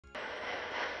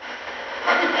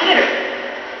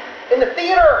In the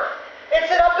theater!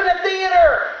 It's up in the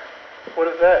theater! What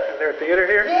is that? Is there a theater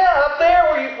here? Yeah, up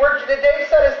there where Dave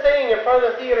set his thing in front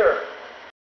of the theater.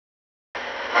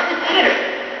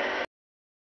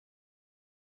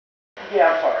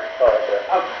 Yeah, I'm sorry. Oh, okay.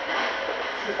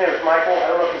 His name is Michael. I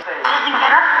don't know if he's saying.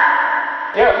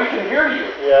 Yeah, we can hear you.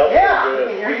 Yeah,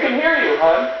 We can hear you,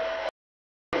 hon.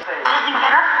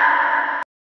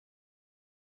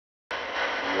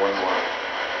 One more.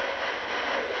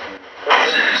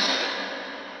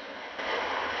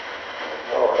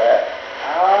 Oh, that?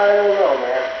 I don't know,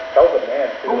 man. That was a man,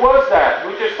 too. Who was that? Who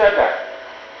just said that?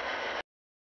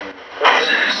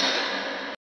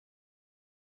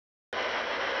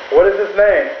 What is his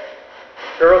name?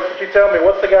 Girls, could you tell me,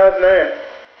 what's the guy's name?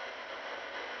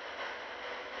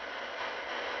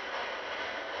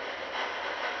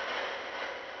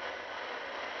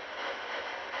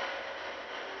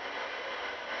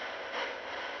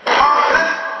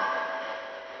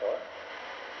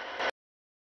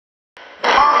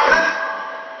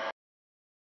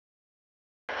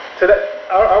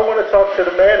 I want to talk to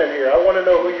the man in here. I want to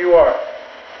know who you are.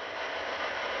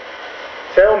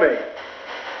 Tell me.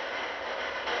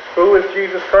 Who is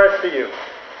Jesus Christ to you?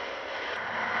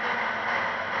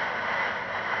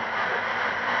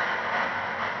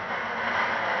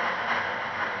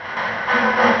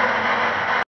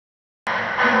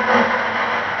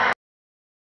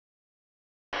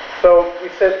 So we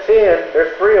said 10.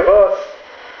 There's 3 of us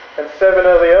and 7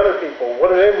 of the other people. What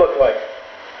do they look like?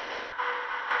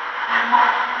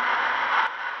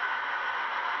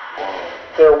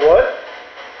 They're what?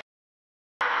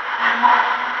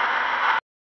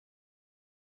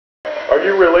 Are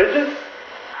you religious?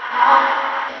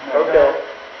 Okay.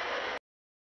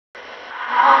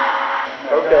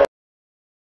 Okay.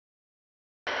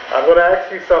 I'm going to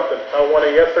ask you something. I want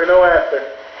a yes or no answer.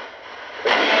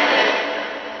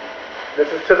 This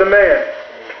is to the man.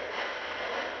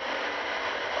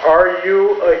 Are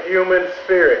you a human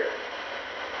spirit?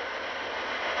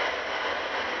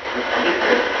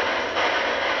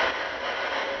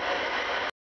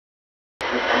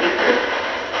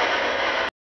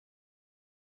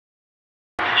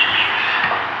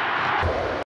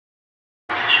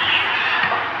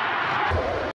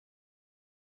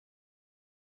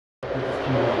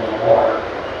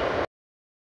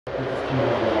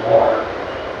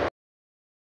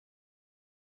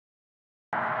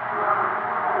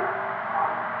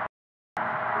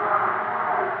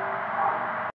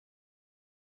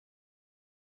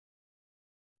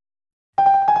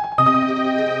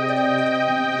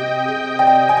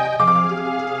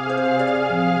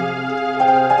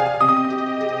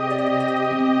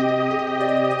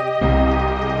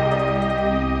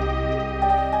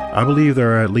 I believe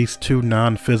there are at least 2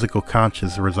 non-physical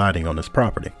conscious residing on this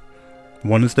property.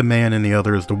 One is the man and the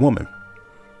other is the woman.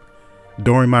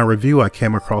 During my review, I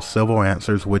came across several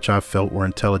answers which I felt were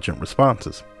intelligent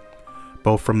responses,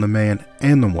 both from the man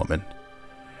and the woman.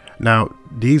 Now,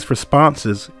 these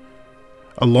responses,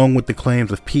 along with the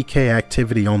claims of PK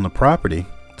activity on the property,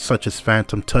 such as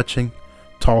phantom touching,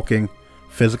 talking,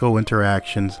 physical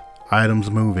interactions,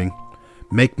 items moving,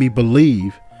 make me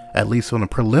believe, at least on a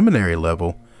preliminary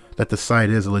level, that the site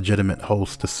is a legitimate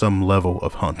host to some level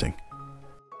of hunting.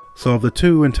 So of the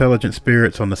 2 intelligent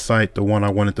spirits on the site, the one I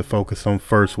wanted to focus on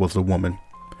first was the woman.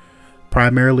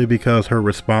 Primarily because her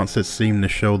responses seemed to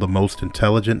show the most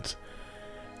intelligence,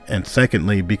 and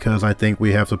secondly because I think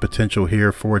we have the potential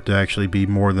here for it to actually be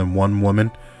more than one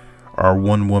woman, or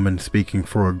one woman speaking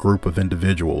for a group of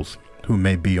individuals who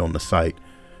may be on the site,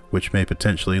 which may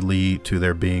potentially lead to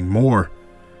there being more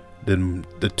than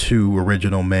the 2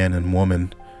 original man and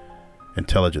woman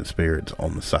intelligent spirits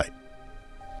on the site.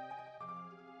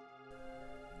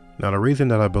 Now, the reason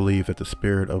that I believe that the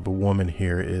spirit of a woman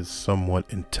here is somewhat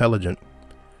intelligent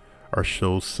or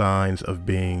shows signs of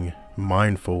being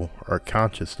mindful or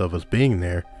conscious of us being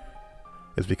there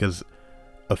is because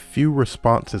a few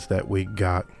responses that we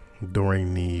got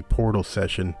during the portal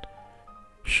session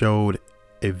showed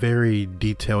a very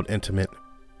detailed, intimate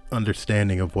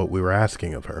understanding of what we were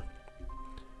asking of her.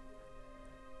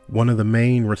 One of the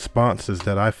main responses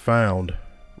that I found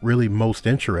really most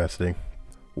interesting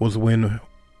was when,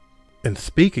 in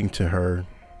speaking to her,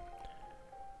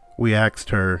 we asked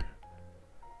her,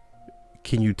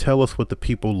 can you tell us what the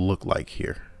people look like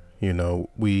here? You know,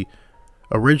 we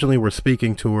originally were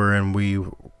speaking to her and we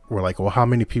were like, well, how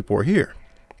many people are here?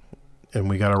 And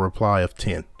we got a reply of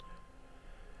 10.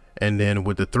 And then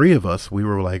with the 3 of us, we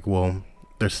were like, well,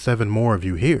 there's 7 more of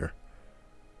you here.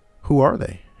 Who are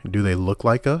they? Do they look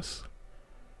like us?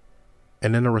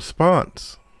 And in a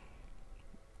response,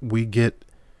 we get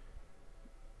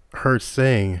her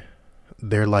saying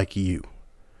they're like you,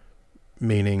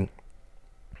 meaning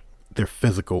they're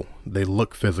physical, they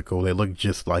look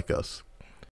just like us.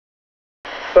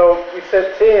 So we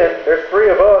said 10, there's 3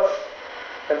 of us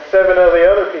and 7 of the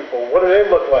other people. What do they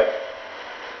look like?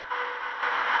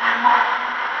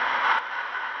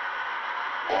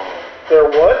 They're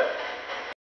what?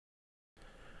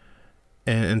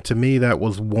 And to me, that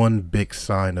was one big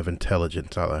sign of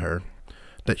intelligence out of her,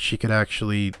 that she could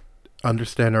actually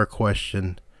understand our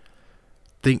question,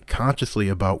 think consciously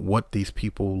about what these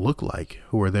people look like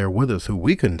who are there with us, who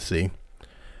we couldn't see,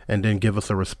 and then give us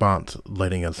a response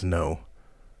letting us know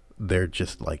they're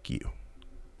just like you.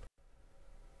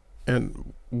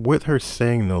 And with her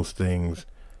saying those things,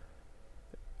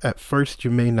 at first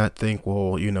you may not think,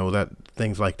 well, you know, that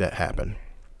things like that happen.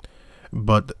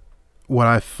 But what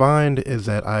I find is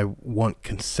that I want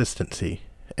consistency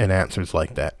in answers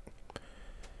like that.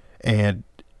 And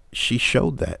she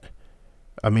showed that.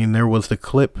 I mean, there was the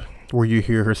clip where you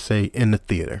hear her say, in the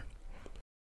theater.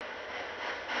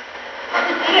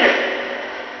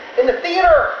 In the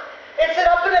theater! It's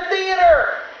up in the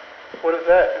theater! What is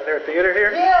that? Is there a theater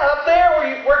here? Yeah, up there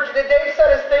where Dave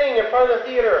said his thing in front of the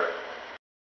theater.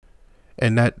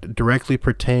 And that directly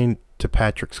pertained to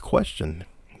Patrick's question.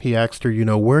 He asked her, you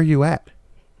know, where are you at?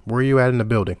 Where are you at in the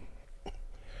building?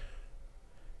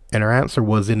 And her answer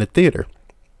was in the theater.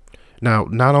 Now,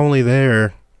 not only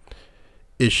there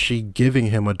is she giving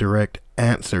him a direct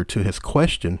answer to his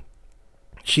question,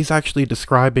 she's actually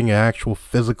describing an actual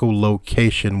physical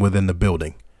location within the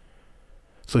building.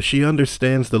 So she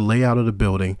understands the layout of the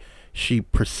building, she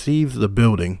perceives the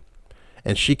building,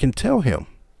 and she can tell him,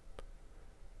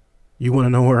 you want to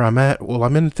know where I'm at? Well,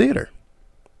 I'm in the theater.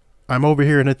 I'm over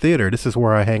here in the theater. This is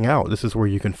where I hang out. This is where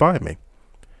you can find me.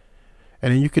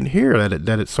 And then you can hear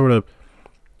that it sort of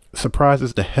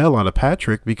surprises the hell out of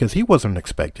Patrick, because he wasn't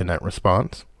expecting that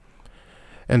response.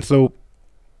 And so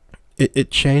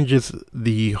it changes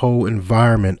the whole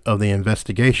environment of the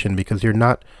investigation, because you're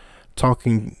not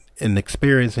talking and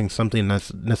experiencing something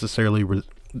that's necessarily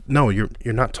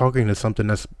you're not talking to something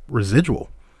that's residual.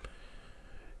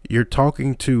 You're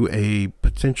talking to a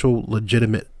potential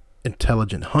legitimate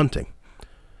intelligent hunting,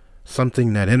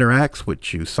 something that interacts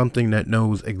with you, something that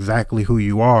knows exactly who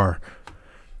you are,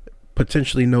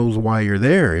 potentially knows why you're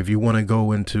there. If you want to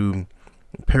go into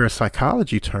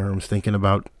parapsychology terms, thinking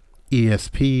about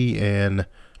ESP and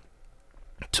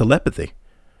telepathy,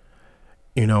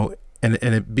 you know, and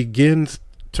it begins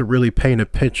to really paint a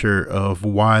picture of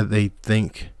why they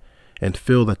think and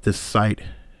feel that this site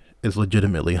is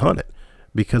legitimately haunted,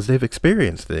 because they've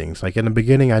experienced things. Like in the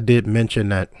beginning, I did mention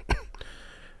that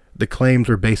the claims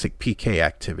were basic PK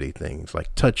activity things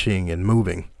like touching and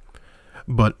moving.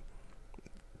 But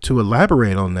to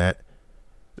elaborate on that,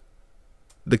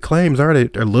 the claims are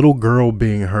that a little girl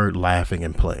being heard laughing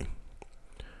and playing,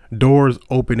 doors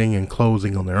opening and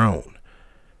closing on their own,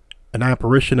 an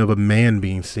apparition of a man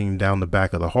being seen down the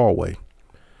back of the hallway,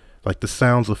 like the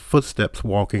sounds of footsteps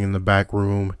walking in the back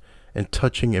room and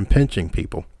touching and pinching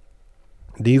people.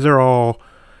 These are all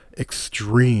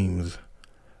extremes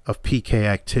of PK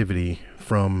activity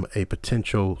from a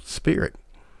potential spirit.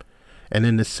 And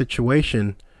in this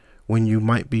situation, when you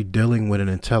might be dealing with an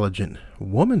intelligent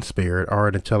woman spirit or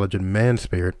an intelligent man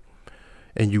spirit,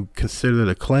 and you consider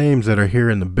the claims that are here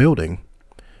in the building,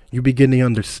 you begin to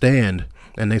understand,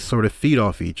 and they sort of feed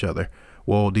off each other.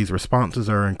 Well, these responses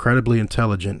are incredibly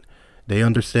intelligent. They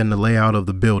understand the layout of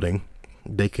the building.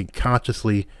 They can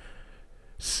consciously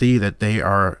see that they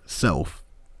are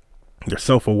they're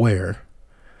self-aware.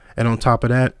 And on top of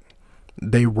that,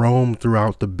 they roam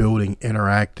throughout the building,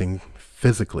 interacting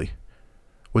physically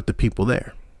with the people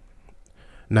there.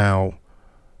 Now,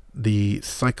 the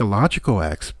psychological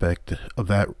aspect of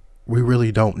that, we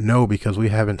really don't know, because we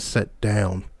haven't sat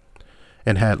down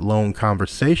and had long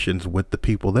conversations with the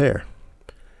people there.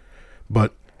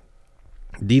 But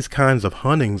these kinds of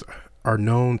huntings are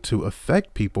known to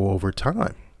affect people over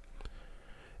time.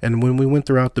 And when we went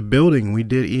throughout the building, we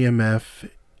did EMF,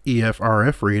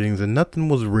 EFRF readings, and nothing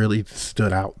was really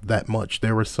stood out that much.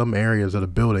 There were some areas of the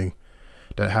building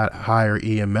that had higher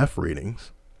EMF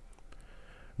readings.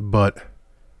 But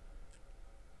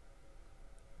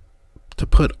to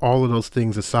put all of those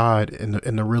things aside and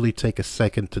to really take a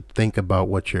second to think about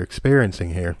what you're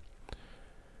experiencing here,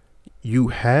 you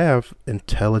have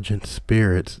intelligent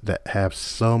spirits that have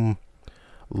some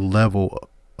level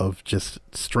of just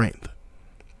strength,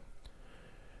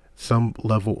 some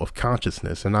level of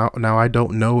consciousness. And now I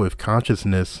don't know if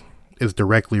consciousness is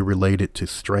directly related to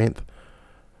strength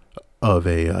of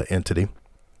a entity,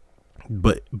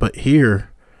 but here,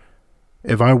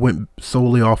 if I went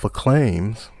solely off of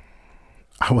claims,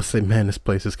 I would say, man, this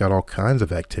place has got all kinds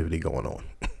of activity going on.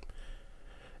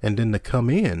 And then to come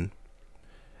in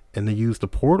and to use the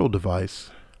portal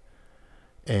device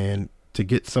and to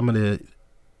get some of the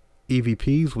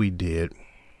EVPs we did,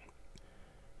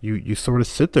 you sort of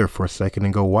sit there for a second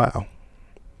and go, wow,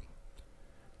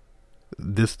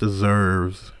 this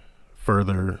deserves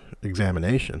further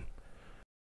examination.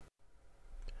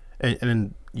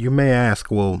 And you may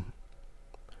ask, well,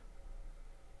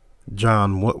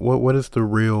 John, what is the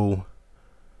real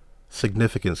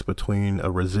significance between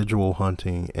a residual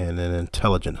hunting and an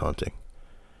intelligent hunting?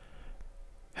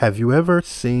 Have you ever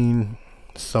seen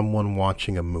someone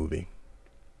watching a movie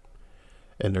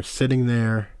and they're sitting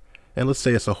there, and let's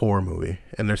say it's a horror movie,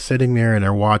 and they're sitting there and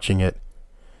they're watching it,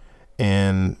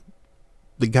 and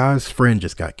the guy's friend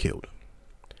just got killed,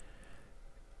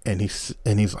 and he's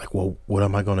like, well, what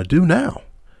am I going to do now?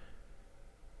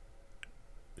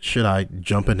 Should I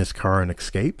jump in his car and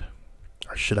escape?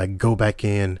 Or should I go back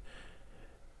in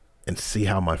and see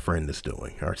how my friend is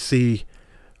doing? Or see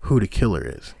who the killer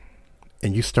is?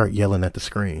 And you start yelling at the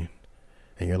screen.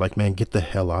 And you're like, man, get the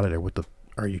hell out of there. What the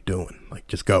are you doing? Like,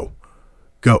 just go.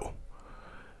 Go.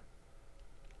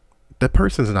 That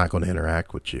person's not going to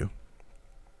interact with you.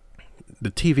 The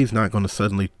TV's not going to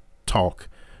suddenly talk.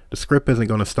 The script isn't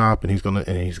going to stop, and he's going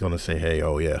to say, hey,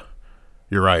 oh yeah,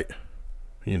 you're right.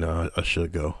 You know, I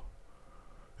should go.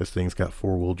 This thing's got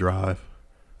 4-wheel drive.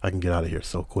 I can get out of here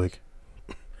so quick.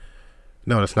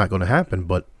 No, that's not going to happen.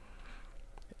 But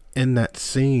in that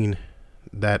scene,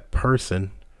 that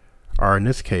person, or in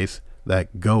this case,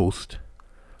 that ghost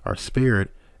or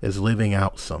spirit, is living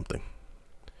out something.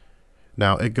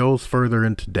 Now, it goes further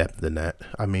into depth than that.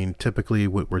 I mean, typically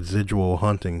with residual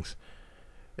huntings,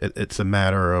 it's a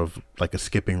matter of like a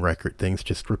skipping record. Things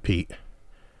just repeat.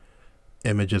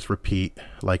 Images repeat.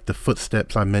 Like the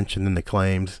footsteps I mentioned in the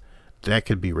claims, that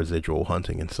could be residual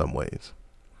hunting in some ways.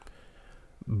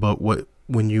 But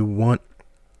when you want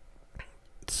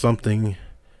something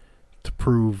to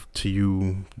prove to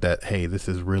you that, hey, this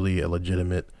is really a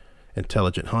legitimate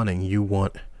intelligent hunting, you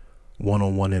want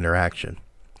one-on-one interaction.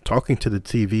 Talking to the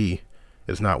TV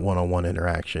is not one-on-one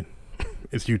interaction.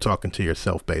 It's you talking to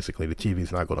yourself, basically. The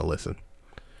TV's not going to listen.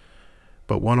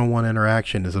 But one-on-one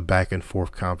interaction is a back and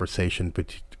forth conversation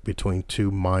between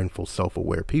two mindful,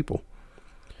 self-aware people.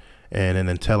 And in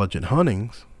intelligent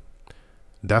huntings,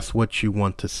 that's what you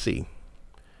want to see.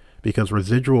 Because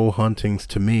residual huntings,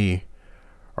 to me,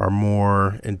 are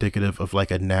more indicative of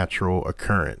like a natural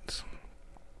occurrence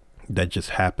that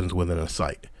just happens within a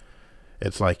site.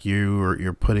 It's like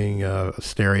you're putting a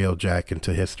stereo jack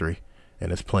into history,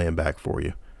 and it's playing back for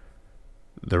you.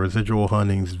 The residual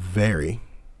huntings vary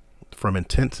from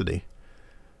intensity,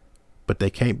 but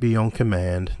they can't be on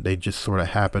command. They just sort of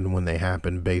happen when they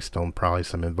happen, based on probably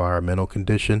some environmental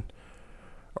condition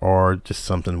or just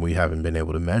something we haven't been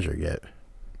able to measure yet.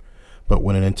 But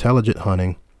when an intelligent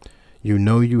hunting, you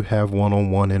know you have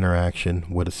one-on-one interaction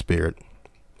with a spirit.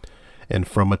 And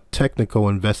from a technical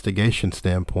investigation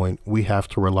standpoint, we have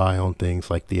to rely on things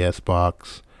like the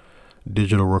S-Box,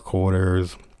 digital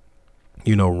recorders,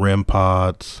 you know, REM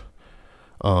pods,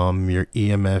 your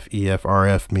EMF, EF,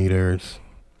 RF meters,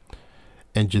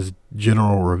 and just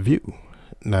general review.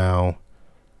 Now,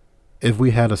 if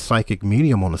we had a psychic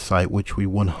medium on the site, which we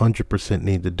 100%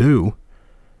 need to do,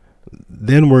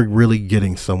 then we're really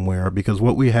getting somewhere, because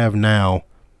what we have now,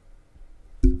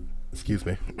 excuse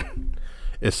me,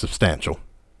 is substantial.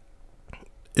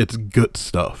 It's good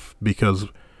stuff, because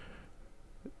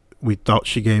we thought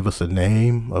she gave us a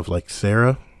name of like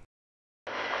Sarah.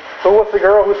 Who was the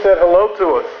girl who said hello to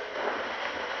us?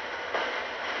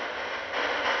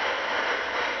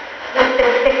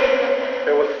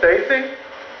 It was Stacy?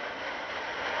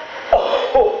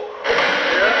 Oh,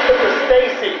 yeah. It was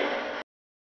Stacy.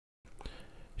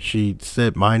 She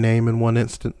said my name in one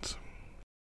instance.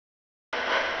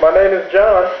 My name is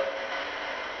John.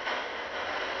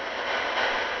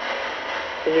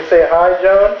 Can you say hi,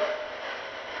 John?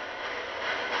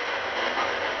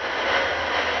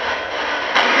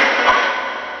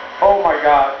 Oh my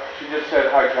God, she just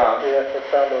said hi, John. Yeah, that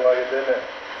sounded like it, didn't it?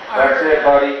 That's it,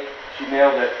 buddy. She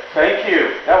nailed it. Thank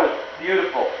you. That was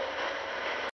beautiful.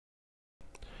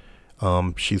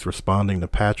 She's responding to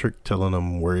Patrick, telling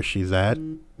him where she's at.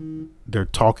 They're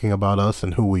talking about us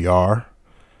and who we are.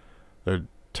 They're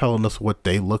telling us what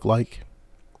they look like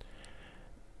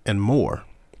and more.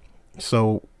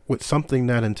 So with something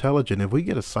that intelligent, if we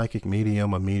get a psychic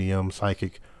medium, a medium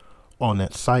psychic on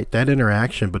that site, that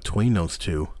interaction between those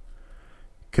two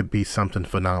could be something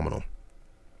phenomenal.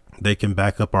 They can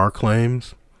back up our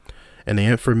claims, and the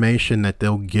information that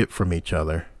they'll get from each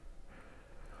other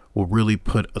will really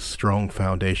put a strong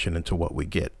foundation into what we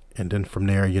get. And then from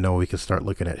there, you know, we can start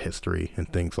looking at history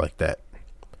and things like that.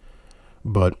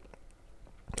 But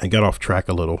I got off track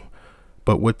a little.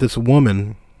 But with this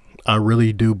woman, I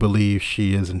really do believe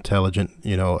she is intelligent.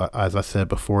 You know, as I said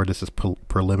before, this is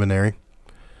preliminary.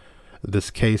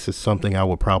 This case is something I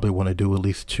would probably want to do at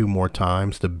least 2 more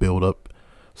times to build up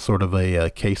sort of a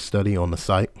case study on the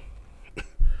site.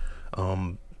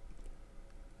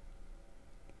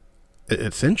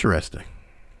 It's interesting.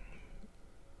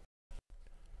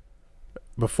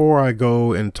 Before I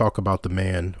go and talk about the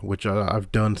man, which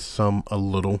I've done a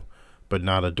little, but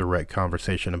not a direct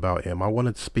conversation about him, I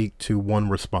wanted to speak to one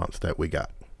response that we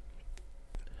got.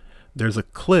 There's a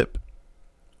clip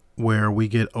where we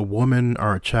get a woman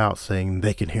or a child saying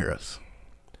they can hear us.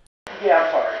 Yeah,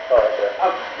 I'm sorry.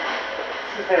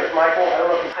 His name is Michael. I don't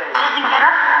know if he's saying.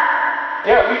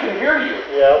 Yeah, we can hear you.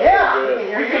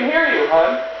 Yeah, We can hear you,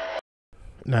 hon.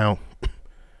 Now,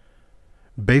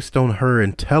 based on her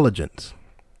intelligence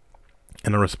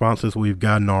and the responses we've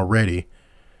gotten already,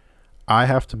 I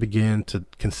have to begin to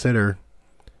consider,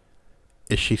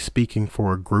 is she speaking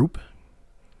for a group?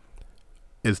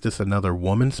 Is this another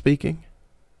woman speaking?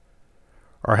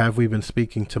 Or have we been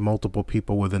speaking to multiple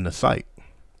people within the site?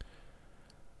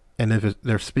 And if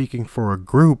they're speaking for a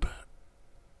group,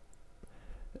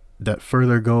 that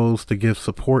further goes to give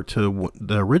support to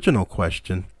the original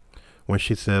question when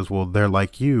she says, well, they're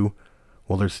like you.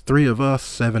 Well, there's 3 of us,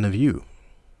 7 of you.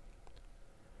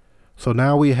 So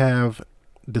now we have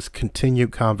this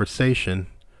continued conversation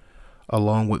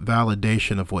along with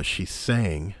validation of what she's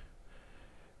saying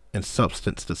and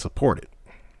substance to support it.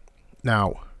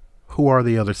 Now, who are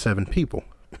the other 7 people?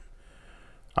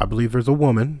 I believe there's a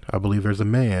woman. I believe there's a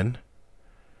man.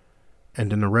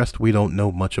 And then the rest we don't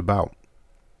know much about.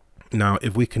 Now,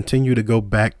 if we continue to go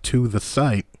back to the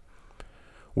site,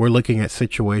 we're looking at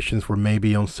situations where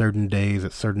maybe on certain days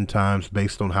at certain times,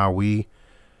 based on how we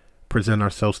present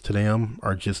ourselves to them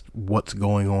or just what's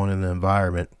going on in the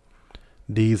environment,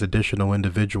 these additional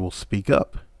individuals speak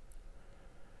up.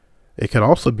 It could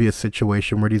also be a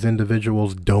situation where these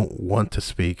individuals don't want to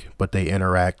speak, but they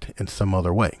interact in some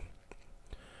other way.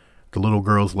 The little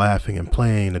girl's laughing and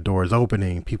playing, the door is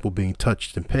opening, people being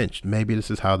touched and pinched. Maybe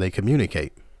this is how they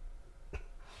communicate.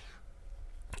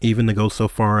 Even to go so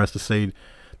far as to say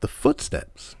the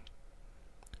footsteps.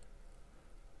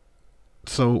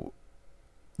 So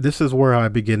this is where I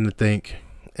begin to think,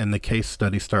 and the case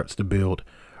study starts to build.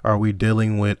 Are we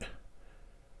dealing with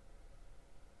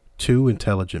 2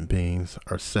 intelligent beings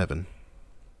or 7?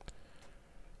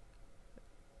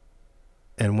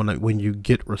 And when you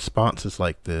get responses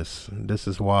like this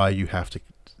is why you have to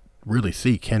really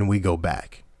see, can we go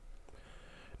back?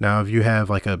 Now, if you have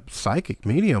like a psychic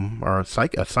medium or a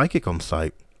psychic on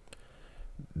site,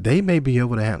 they may be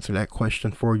able to answer that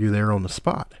question for you there on the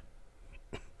spot.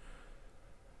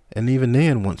 And even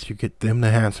then, once you get them to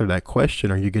answer that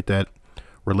question or you get that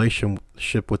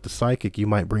relationship with the psychic, you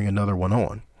might bring another one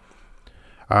on.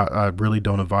 I really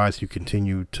don't advise you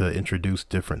continue to introduce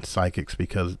different psychics,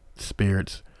 because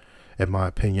spirits, in my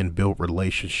opinion, build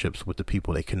relationships with the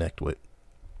people they connect with.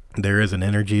 There is an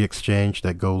energy exchange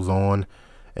that goes on.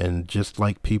 And just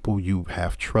like people, you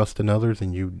have trust in others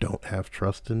and you don't have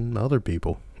trust in other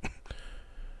people.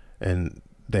 And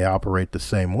they operate the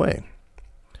same way.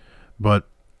 But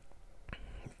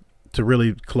to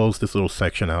really close this little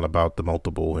section out about the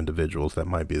multiple individuals that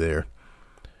might be there,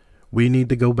 we need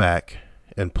to go back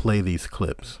and play these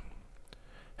clips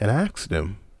and ask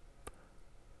them,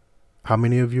 how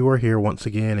many of you are here once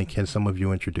again, and can some of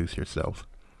you introduce yourselves?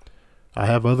 I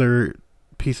have other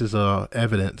pieces of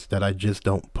evidence that I just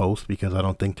don't post because I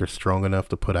don't think they're strong enough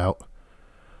to put out.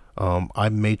 I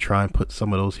may try and put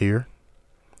some of those here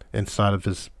inside of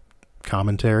his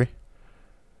commentary,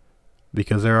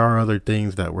 because there are other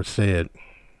things that were said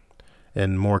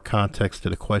and more context to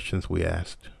the questions we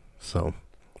asked. So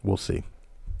we'll see.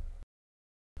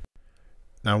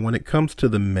 Now, when it comes to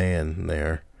the man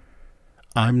there,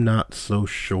 I'm not so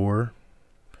sure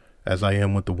as I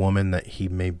am with the woman that he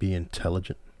may be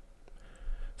intelligent.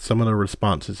 Some of the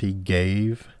responses he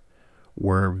gave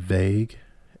were vague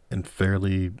and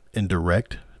fairly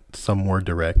indirect. Some were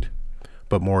direct,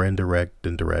 but more indirect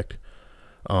than direct.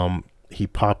 He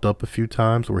popped up a few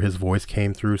times where his voice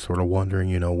came through, sort of wondering,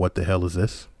 you know, what the hell is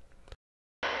this?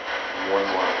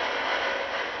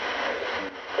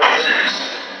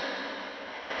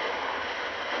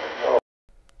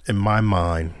 In my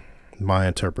mind, my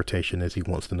interpretation is he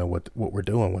wants to know what we're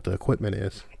doing, what the equipment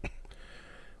is.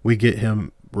 We get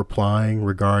him replying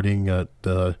regarding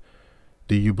do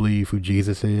you believe who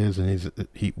Jesus is, and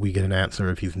we get an answer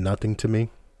if he's nothing to me.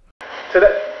 To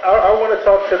I want to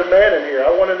talk to the man in here. I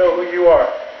want to know who you are.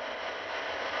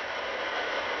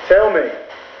 Tell me,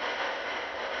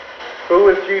 who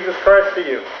is Jesus Christ to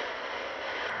you?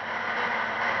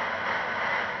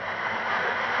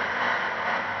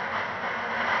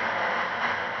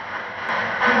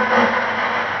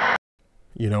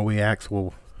 You know, we asked,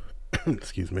 well,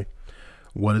 excuse me,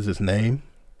 what is his name?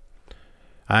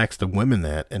 I asked the women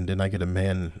that, and then I get a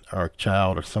man or a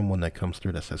child or someone that comes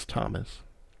through that says Thomas.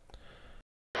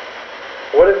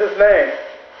 What is his name?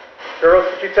 Girls,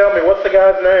 could you tell me, what's the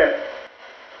guy's name?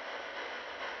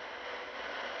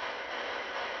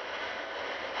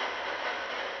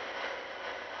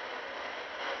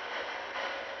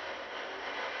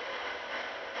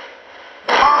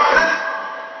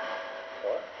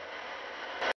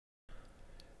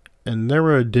 And there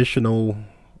were additional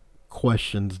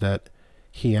questions that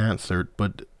he answered,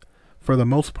 but for the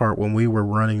most part, when we were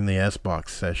running the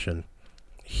S-Box session,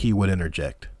 he would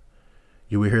interject.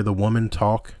 You would hear the woman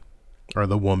talk, or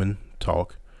the woman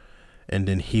talk, and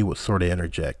then he would sort of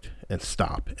interject and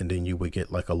stop, and then you would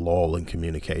get like a lull in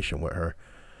communication with her.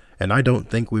 And I don't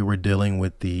think we were dealing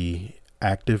with the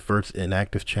active versus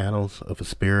inactive channels of a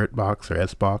spirit box or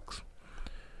S-Box.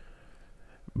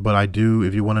 But I do,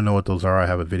 if you want to know what those are, I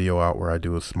have a video out where I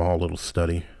do a small little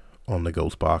study on the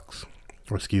ghost box,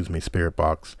 or excuse me, spirit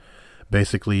box.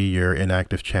 Basically, your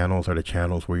inactive channels are the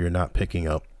channels where you're not picking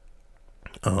up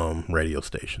radio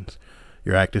stations.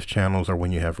 Your active channels are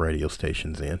when you have radio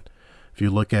stations in. If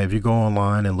you go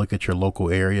online and look at your local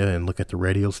area and look at the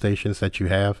radio stations that you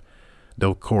have,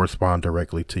 they'll correspond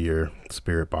directly to your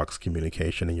spirit box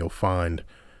communication, and you'll find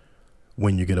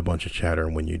when you get a bunch of chatter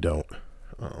and when you don't.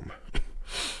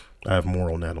 I have more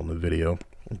on that on the video,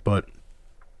 but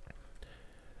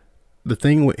the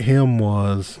thing with him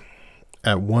was,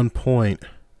 at one point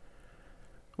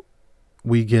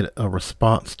we get a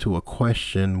response to a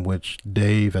question which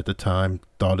Dave at the time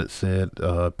thought it said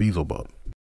Beelzebub.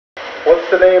 What's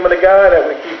the name of the guy that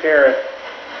we keep hearing?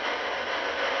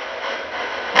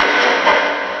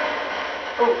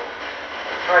 Oh,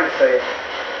 trying to say it.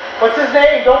 What's his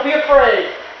name? Don't be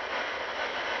afraid.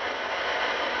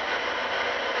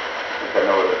 I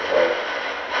know what it's like.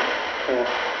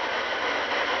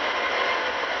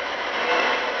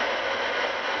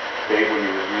 Dave, when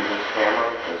you review this camera,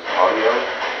 this audio,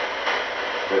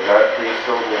 does that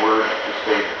three-syllable word just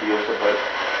say Beelzebub?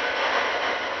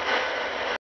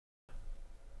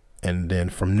 And then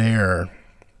from there,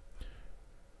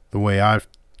 the way I've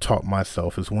taught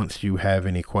myself is, once you have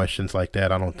any questions like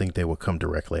that, I don't think they will come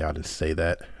directly out and say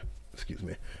that. Excuse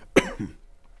me.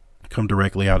 Come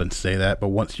directly out and say that, but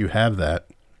once you have that,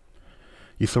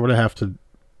 you sort of have to,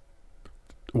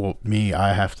 well,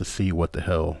 I have to see what the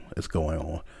hell is going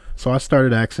on. So I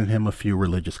started asking him a few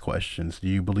religious questions. Do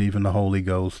you believe in the Holy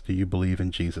Ghost? Do you believe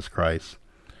in Jesus Christ?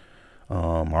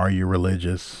 Are you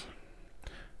religious?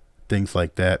 Things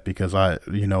like that, because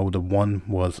the one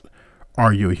was,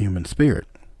 are you a human spirit?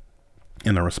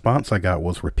 And the response I got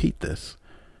was, repeat this.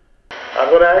 I'm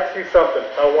going to ask you something.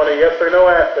 I want a yes or no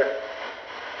answer.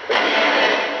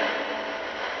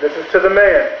 This is to the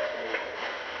man.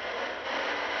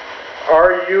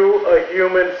 Are you a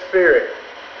human spirit?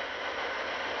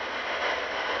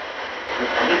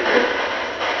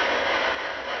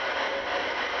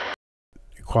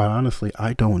 Quite honestly,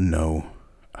 I don't know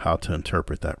how to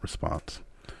interpret that response.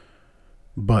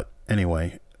 But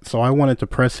anyway, so I wanted to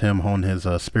press him on his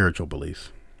spiritual beliefs,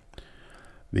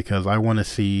 because I want to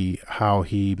see how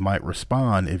he might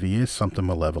respond if he is something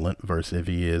malevolent versus if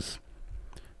he is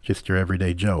just your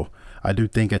everyday Joe. I do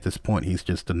think at this point he's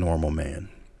just a normal man.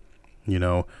 You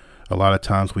know, a lot of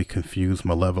times we confuse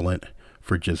malevolent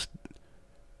for just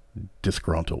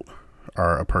disgruntled,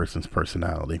 or a person's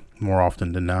personality. More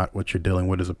often than not, what you're dealing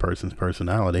with is a person's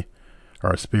personality, or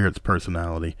a spirit's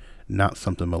personality, not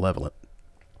something malevolent.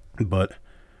 But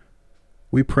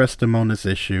we pressed him on this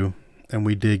issue, and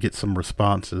we did get some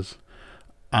responses.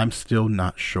 I'm still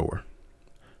not sure.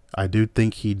 I do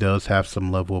think he does have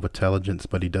some level of intelligence,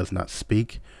 but he does not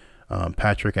speak.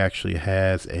 Patrick actually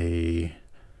has a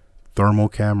thermal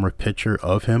camera picture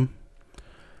of him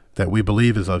that we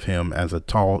believe is of him, as that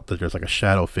there's like a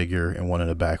shadow figure in one of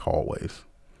the back hallways.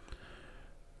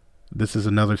 This is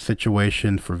another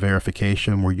situation for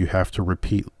verification where you have to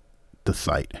repeat the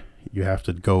site. You have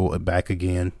to go back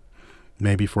again,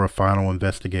 maybe for a final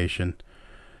investigation,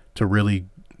 to really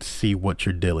see what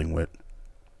you're dealing with.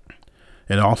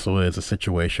 It also is a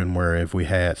situation where if we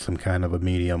had some kind of a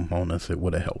medium on us, it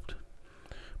would have helped.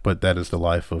 But that is the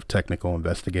life of technical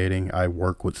investigating. I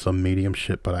work with some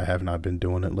mediumship, but I have not been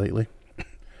doing it lately.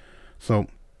 So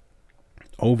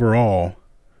overall,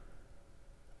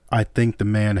 I think the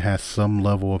man has some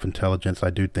level of intelligence. I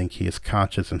do think he is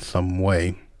conscious in some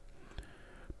way,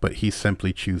 but he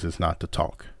simply chooses not to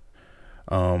talk.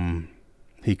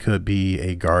 He could be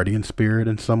a guardian spirit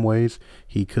in some ways.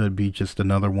 He could be just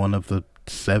another one of the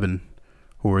 7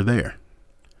 who are there.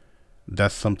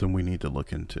 That's something we need to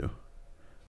look into.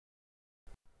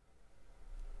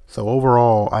 So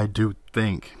overall, I do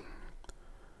think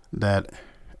that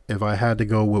if I had to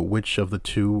go with which of the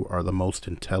 2 are the most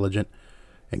intelligent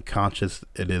and conscious,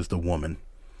 it is the woman.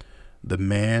 The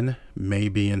man may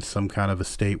be in some kind of a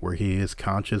state where he is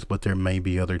conscious, but there may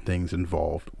be other things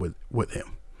involved with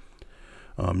him.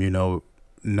 You know,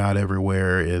 not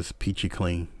everywhere is peachy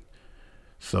clean.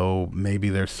 So maybe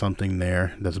there's something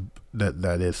there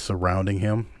that is surrounding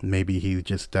him. Maybe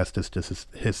that's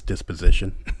his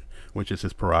disposition, which is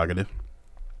his prerogative.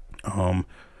 When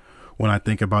I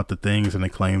think about the things and the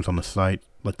claims on the site,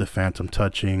 like the phantom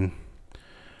touching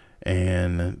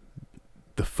and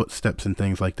the footsteps and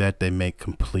things like that, they make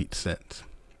complete sense.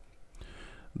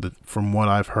 From what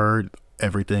I've heard,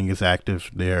 everything is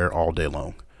active there all day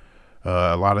long.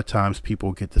 A lot of times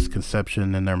people get this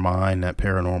conception in their mind that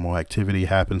paranormal activity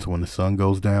happens when the sun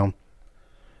goes down.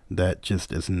 That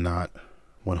just is not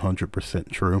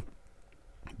 100% true.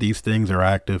 These things are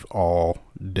active all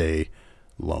day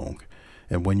long.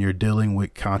 And when you're dealing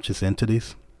with conscious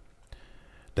entities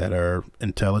that are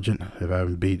intelligent, if I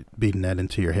haven't beaten that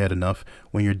into your head enough,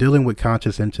 when you're dealing with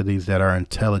conscious entities that are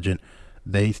intelligent,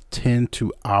 they tend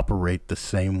to operate the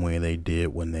same way they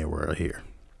did when they were here.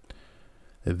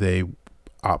 If they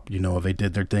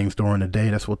did their things during the day,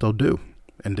 that's what they'll do.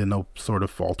 And then they'll sort of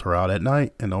falter out at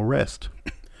night and they'll rest.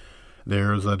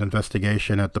 There's an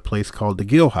investigation at the place called the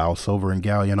Gill House over in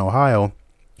Galion, Ohio.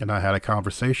 And I had a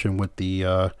conversation with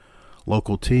the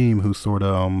local team who sort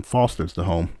of fosters the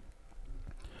home.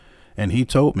 And he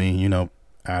told me,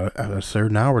 at a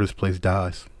certain hour, this place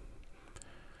dies.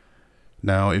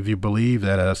 Now, if you believe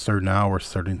that at a certain hour,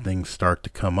 certain things start to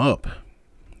come up,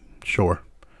 sure.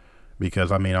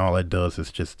 Because, all it does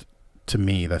is just, to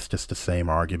me, that's just the same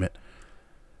argument.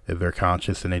 If they're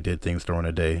conscious and they did things during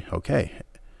the day, okay.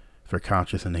 If they're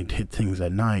conscious and they did things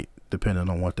at night, depending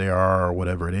on what they are or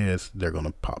whatever it is, they're going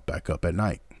to pop back up at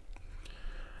night.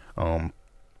 But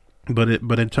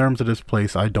in terms of this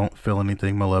place, I don't feel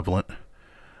anything malevolent.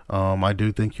 I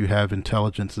do think you have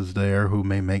intelligences there who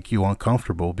may make you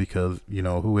uncomfortable because,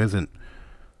 who isn't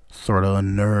sort of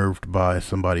unnerved by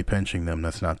somebody pinching them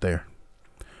that's not there.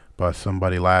 By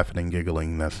somebody laughing and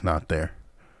giggling that's not there.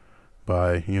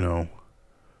 By,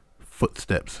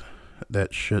 footsteps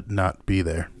that should not be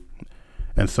there.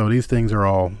 And so these things are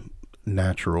all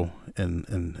natural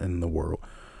in the world.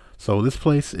 So this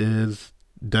place is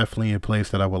definitely a place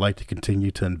that I would like to continue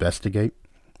to investigate.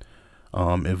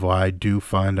 If I do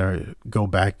go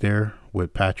back there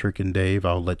with Patrick and Dave,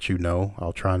 I'll let you know.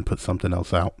 I'll try and put something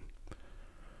else out.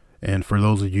 And for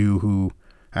those of you who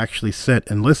actually sit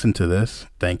and listen to this,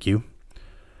 thank you.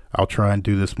 I'll try and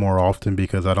do this more often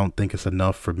because I don't think it's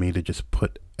enough for me to just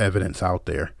put evidence out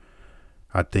there.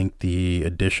 I think the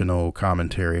additional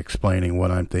commentary explaining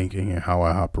what I'm thinking and how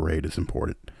I operate is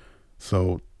important.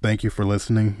 So thank you for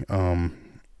listening.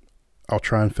 I'll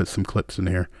try and fit some clips in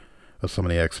here of some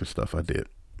of the extra stuff I did.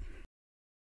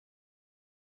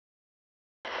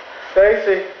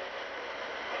 Stacy.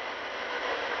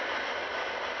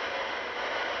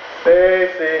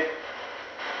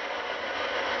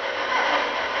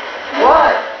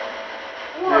 What?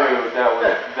 Dude,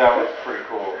 that was pretty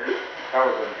cool. That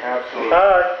was an absolute...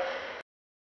 Hi.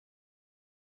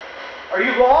 Are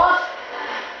you lost?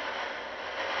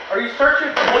 Are you searching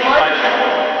for Mike?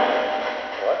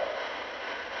 What?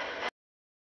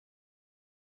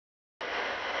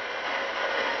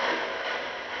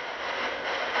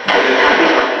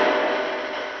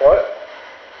 What?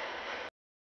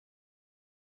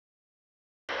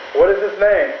 What is his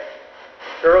name?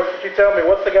 Girls, could you tell me,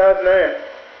 what's the guy's name?